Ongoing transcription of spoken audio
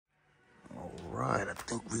right, I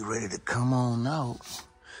think we ready to come on out.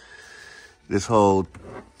 This whole,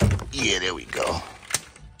 yeah, there we go. All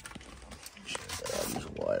these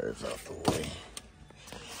wires out the way.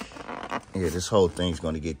 Yeah, this whole thing's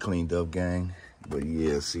gonna get cleaned up, gang. But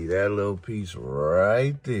yeah, see that little piece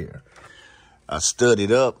right there? I stood it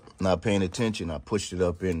up, not paying attention. I pushed it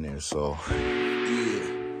up in there, so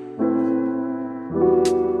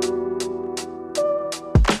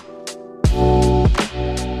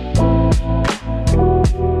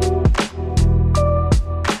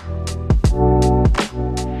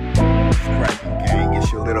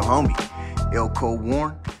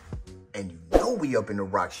Warren, and you know we up in the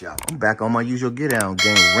rock shop. I'm back on my usual get down,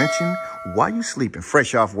 gang, wrenching while you sleeping.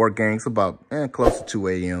 Fresh off work, gang. It's about close to 2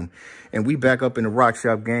 a.m. And we back up in the rock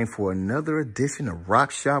shop, gang, for another edition of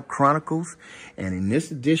RocshopChronicles. And in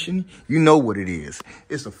this edition, you know what it is.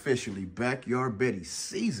 It's officially Backyard Betty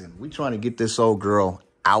season. We trying to get this old girl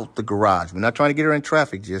out the garage. We're not trying to get her in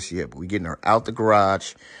traffic just yet, but we're getting her out the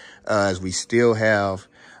garage as we still have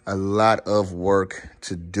a lot of work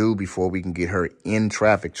to do before we can get her in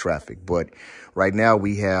traffic. But right now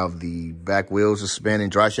we have the back wheels are spinning,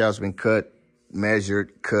 dry shaft's been cut,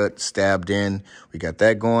 measured, cut, stabbed in. We got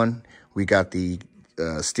that going. We got the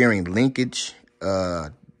steering linkage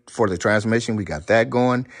for the transmission. We got that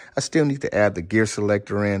going. I still need to add the gear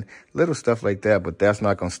selector in, little stuff like that, but that's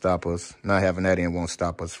not going to stop us. Not having that in won't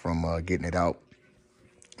stop us from getting it out.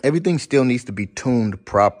 Everything still needs to be tuned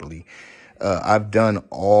properly. I've done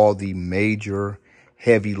all the major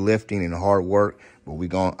heavy lifting and hard work, but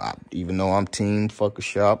even though I'm team fuck a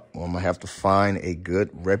shop, I'm gonna have to find a good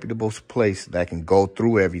reputable place that can go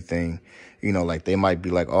through everything. You know, like they might be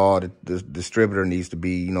like, oh, the distributor needs to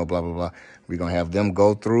be, you know, blah, blah, blah. We're gonna have them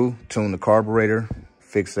go through, tune the carburetor,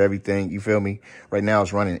 fix everything. You feel me? Right now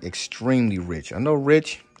it's running extremely rich. I know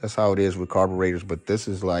rich, that's how it is with carburetors, but this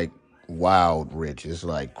is like wild rich. It's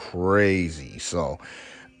like crazy. So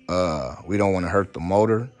we don't want to hurt the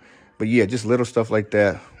motor, but yeah, just little stuff like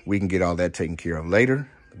that. We can get all that taken care of later.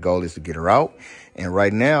 The goal is to get her out. And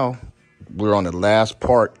right now we're on the last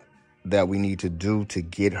part that we need to do to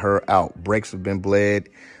get her out. Brakes have been bled.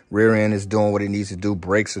 Rear end is doing what it needs to do.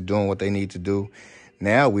 Brakes are doing what they need to do.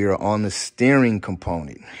 Now we are on the steering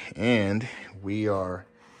component and we are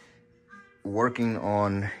working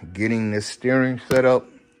on getting this steering setup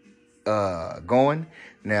going.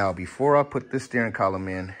 Now, before I put this steering column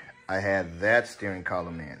in, I had that steering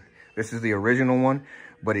column in. This is the original one,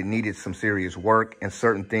 but it needed some serious work, and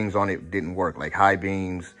certain things on it didn't work, like high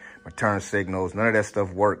beams, my turn signals. None of that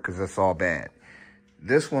stuff worked because that's all bad.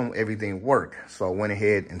 This one, everything worked. So I went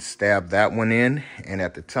ahead and stabbed that one in, and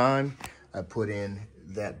at the time, I put in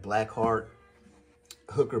that Blackheart,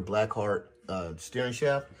 Hooker Blackheart steering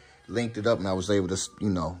shaft, linked it up, and I was able to,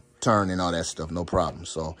 you know, turn and all that stuff, no problem.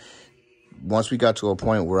 So once we got to a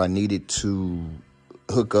point where I needed to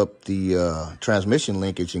hook up the transmission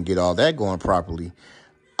linkage and get all that going properly,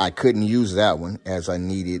 I couldn't use that one as I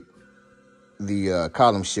needed the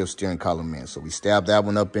column shift steering column in. So we stabbed that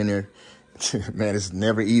one up in there. Man, it's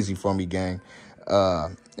never easy for me, gang.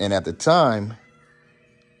 And at the time,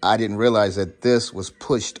 I didn't realize that this was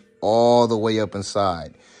pushed all the way up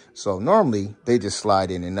inside. So normally they just slide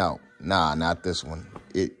in and out. Nah, not this one.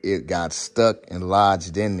 It got stuck and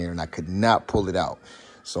lodged in there, and I could not pull it out.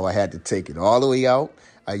 So I had to take it all the way out.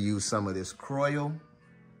 I used some of this Croyle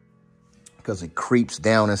because it creeps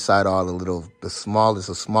down inside all the smallest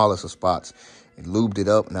of spots. It lubed it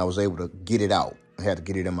up, and I was able to get it out. I had to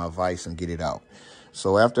get it in my vise and get it out.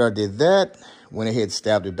 So after I did that, went ahead,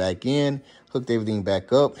 stabbed it back in, hooked everything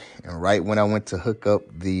back up, and right when I went to hook up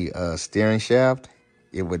the steering shaft,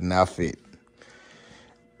 it would not fit.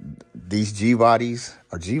 These G-bodies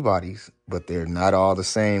are G-bodies, but they're not all the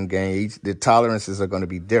same, gang. The tolerances are going to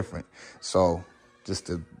be different. So just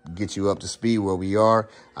to get you up to speed where we are,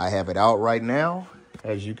 I have it out right now,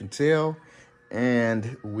 as you can tell,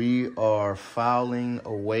 and we are filing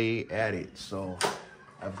away at it. So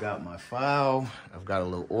I've got my file. I've got a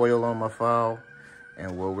little oil on my file.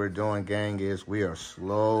 And what we're doing, gang, is we are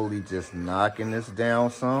slowly just knocking this down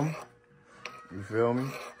some. You feel me?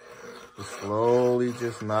 Slowly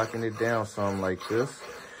just knocking it down some like this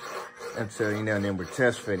until, you know, and then we're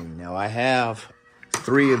test fitting. Now I have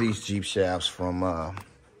 3 of these Jeep shafts from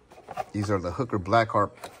these are the Hooker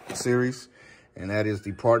Blackheart series, and that is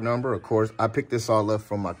the part number. Of course, I picked this all up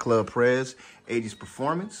from my Club Prez 80s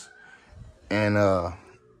Performance, and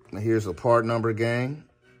here's the part number, gang,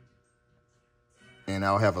 and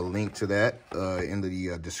I'll have a link to that in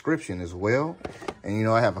the description as well. And you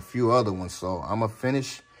know, I have a few other ones, so I'm gonna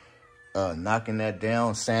finish knocking that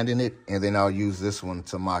down, sanding it, and then I'll use this one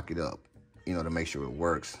to mock it up, you know, to make sure it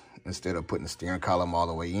works. instead of putting the steering column all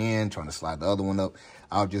the way in, trying to slide the other one up.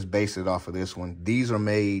 I'll just base it off of this one. These are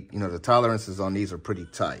made, you know, the tolerances on these are pretty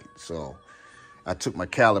tight. So I took my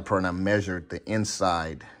caliper and I measured the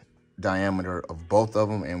inside diameter of both of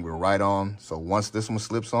them, and we're right on. So once this one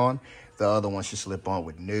slips on, the other one should slip on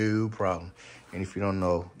with no problem. And if you don't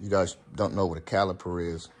know, you guys don't know what a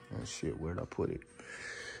caliper is. Oh shit, where did I put it?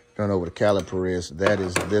 Don't know what a caliper is. That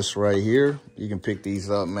is this right here. You can pick these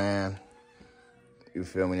up, man. You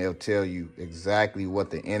feel me? They'll tell you exactly what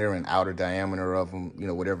the inner and outer diameter of them, you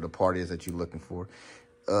know, whatever the part is that you're looking for.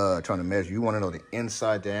 Trying to measure. You want to know the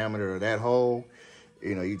inside diameter of that hole.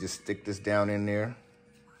 You know, you just stick this down in there.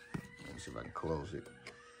 Let me see if I can close it.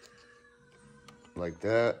 Like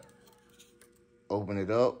that. Open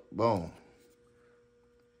it up. Boom.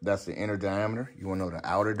 That's the inner diameter. You want to know the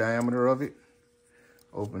outer diameter of it.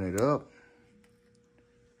 Open it up.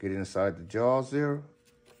 Get inside the jaws there.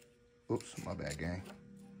 Oops, my bad, gang.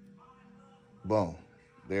 Boom.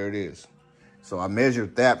 There it is. So I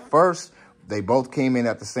measured that first. They both came in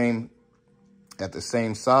at the same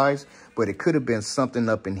size, but it could have been something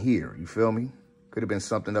up in here. You feel me? Could have been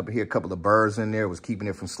something up in here. A couple of burrs in there was keeping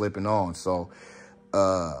it from slipping on. So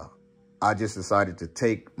I just decided to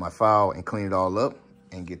take my file and clean it all up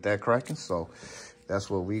and get that cracking. So that's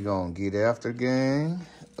what we gonna get after, gang.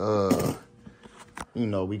 You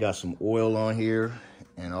know, we got some oil on here,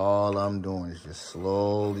 and all I'm doing is just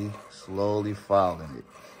slowly filing it.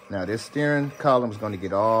 Now, this steering column is going to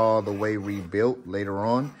get all the way rebuilt later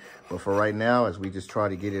on. But for right now, as we just try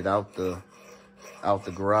to get it out the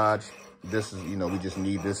garage, this is, you know, we just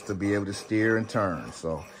need this to be able to steer and turn.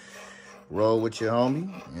 So roll with your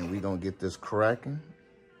homie, and we're going to get this cracking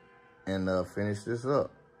and finish this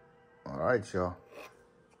up. All right, y'all.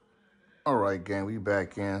 All right, gang, we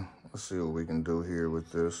back in. Let's see what we can do here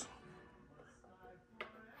with this.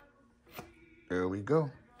 There we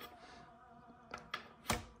go.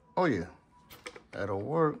 Oh yeah, that'll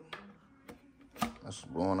work. That's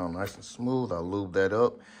going on nice and smooth. I'll lube that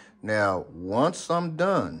up. Now, once I'm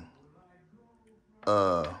done,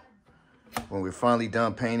 when we're finally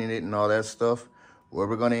done painting it and all that stuff, what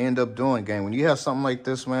we're gonna end up doing, gang, when you have something like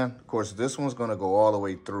this, man, of course, this one's gonna go all the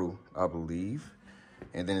way through, I believe.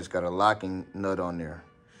 And then it's got a locking nut on there.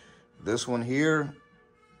 This one here,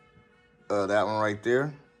 that one right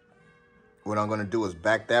there, what I'm gonna do is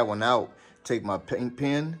back that one out, take my paint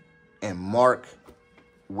pen and mark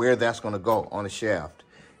where that's gonna go on the shaft.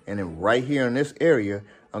 And then right here in this area,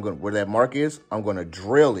 where that mark is, I'm gonna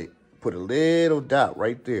drill it, put a little dot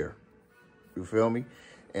right there. You feel me?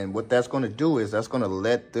 And what that's gonna do is that's gonna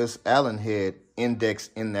let this Allen head index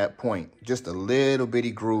in that point. Just a little bitty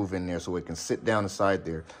groove in there so it can sit down inside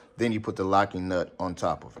there. Then you put the locking nut on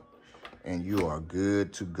top of it. And you are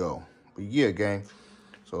good to go. But yeah, gang.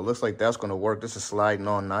 So it looks like that's gonna work. This is sliding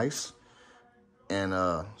on nice. And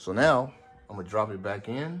so now I'm gonna drop it back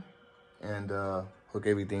in and hook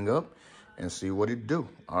everything up and see what it do.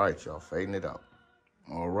 All right, y'all, fading it out.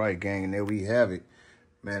 All right, gang, and there we have it.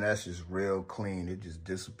 Man, that's just real clean. It just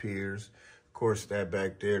disappears. Of course, that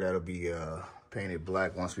back there, that'll be painted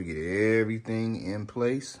black once we get everything in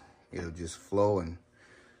place. It'll just flow and,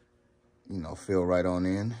 you know, fill right on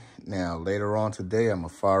in. Now, later on today, I'm gonna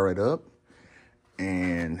fire it up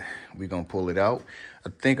and we're gonna pull it out.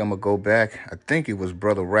 I think I'm gonna go back. I think it was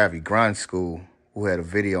Brother Ravi Grind School who had a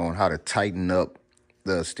video on how to tighten up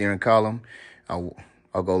the steering column.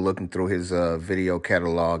 I'll go looking through his video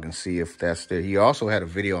catalog and see if that's there. He also had a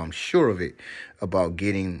video, I'm sure of it, about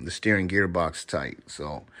getting the steering gearbox tight.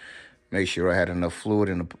 So make sure I had enough fluid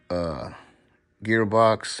in the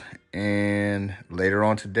gearbox. And later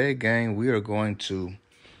on today, gang, we are going to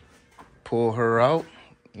pull her out.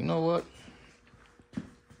 You know what?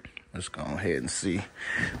 Let's go ahead and see.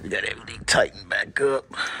 We got everything tightened back up.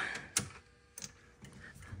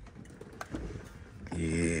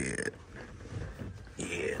 Yeah.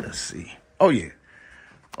 Yeah, let's see. Oh, yeah.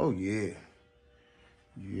 Oh, yeah.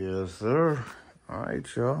 Yes, sir. All right,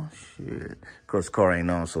 y'all. Shit. Of course, the car ain't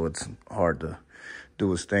on, so it's hard to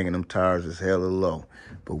do its thing, and them tires is hella low.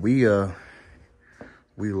 But we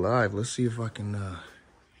live. Let's see if I can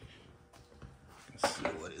see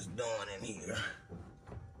what it's doing in here.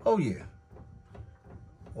 Oh, yeah.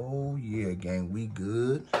 Oh, yeah, gang. We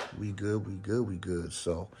good. We good. We good. We good.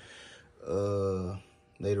 So,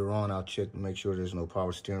 later on, I'll check to make sure there's no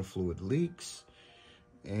power steering fluid leaks.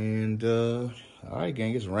 And, all right,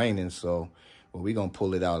 gang, it's raining. So, well, we're going to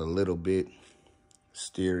pull it out a little bit,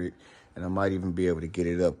 steer it, and I might even be able to get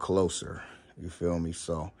it up closer. You feel me?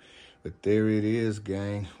 So, but there it is,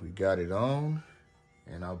 gang. We got it on,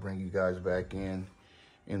 and I'll bring you guys back in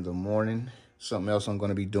the morning. Something else I'm going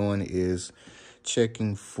to be doing is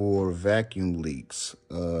checking for vacuum leaks.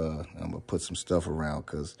 I'm gonna put some stuff around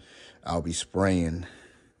because I'll be spraying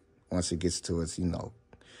once it gets to its,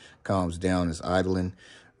 calms down, it's idling.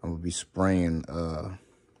 I'm gonna be spraying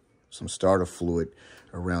some starter fluid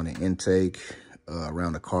around the intake,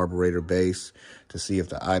 around the carburetor base to see if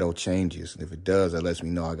the idle changes. And if it does, that lets me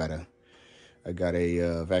know I got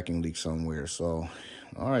a vacuum leak somewhere. So,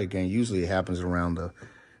 all right, gang, usually it happens around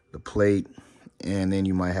the plate, and then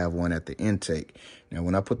you might have one at the intake. Now,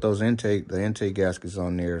 when I put the intake gaskets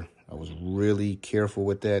on there, I was really careful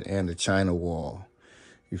with that and the China wall.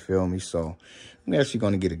 You feel me? So I'm actually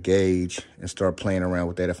going to get a gauge and start playing around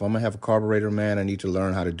with that. If I'm going to have a carburetor, man, I need to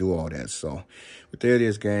learn how to do all that. So, but there it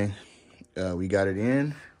is, gang. We got it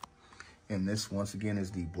in. And this, once again,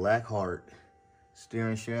 is the Blackheart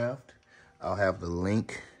steering shaft. I'll have the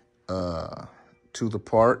link to the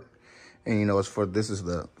part. And, it's for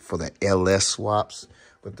the LS swaps.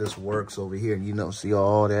 But this works over here. And, see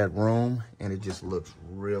all that room. And it just looks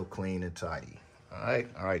real clean and tidy. All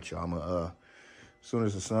right, y'all. I'm going to... As soon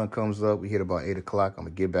as the sun comes up, we hit about 8 o'clock. I'm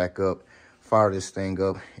going to get back up, fire this thing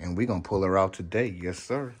up, and we're going to pull her out today. Yes,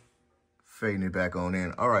 sir. Fading it back on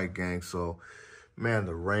in. All right, gang. So, man,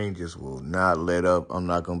 the rain just will not let up. I'm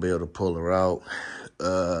not going to be able to pull her out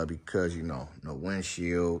because, no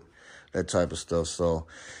windshield, that type of stuff. So,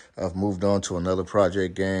 I've moved on to another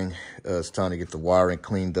project, gang. It's time to get the wiring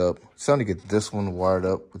cleaned up. It's time to get this one wired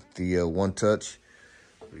up with the One Touch.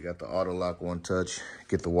 We got the auto lock One Touch.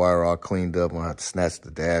 Get the wire all cleaned up. I'm gonna have to snatch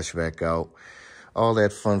the dash back out. All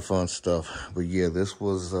that fun stuff. But yeah, this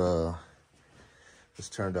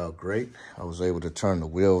turned out great. I was able to turn the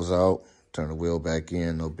wheels out, turn the wheel back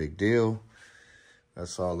in, no big deal.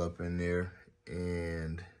 That's all up in there.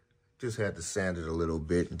 And just had to sand it a little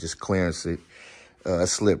bit and just clearance it. It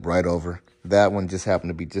slipped right over. That one just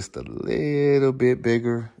happened to be just a little bit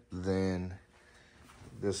bigger than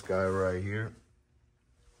this guy right here.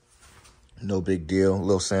 No big deal. A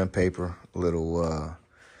little sandpaper, a little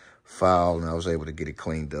file, and I was able to get it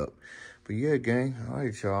cleaned up. But yeah, gang. All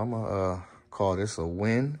right, y'all. I'm going to call this a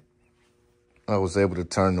win. I was able to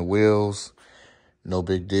turn the wheels. No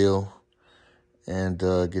big deal. And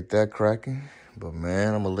get that cracking. But,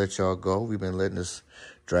 man, I'm going to let y'all go. We've been letting this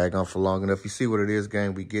drag on for long enough. You see what it is,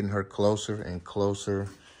 gang? We getting her closer and closer.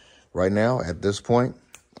 Right now, at this point,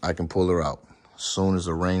 I can pull her out. As soon as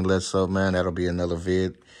the rain lets up, man, that'll be another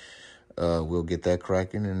vid. We'll get that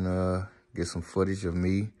cracking and get some footage of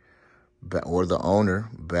me or the owner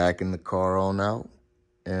back in the car on out.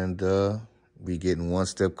 And we getting one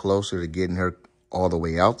step closer to getting her all the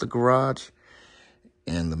way out the garage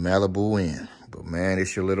and the Malibu in. But, man,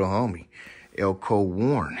 it's your little homie, Elko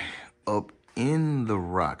Warren, up in the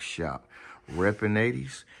rock shop, repping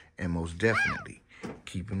 80s and most definitely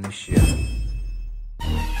keeping the shit.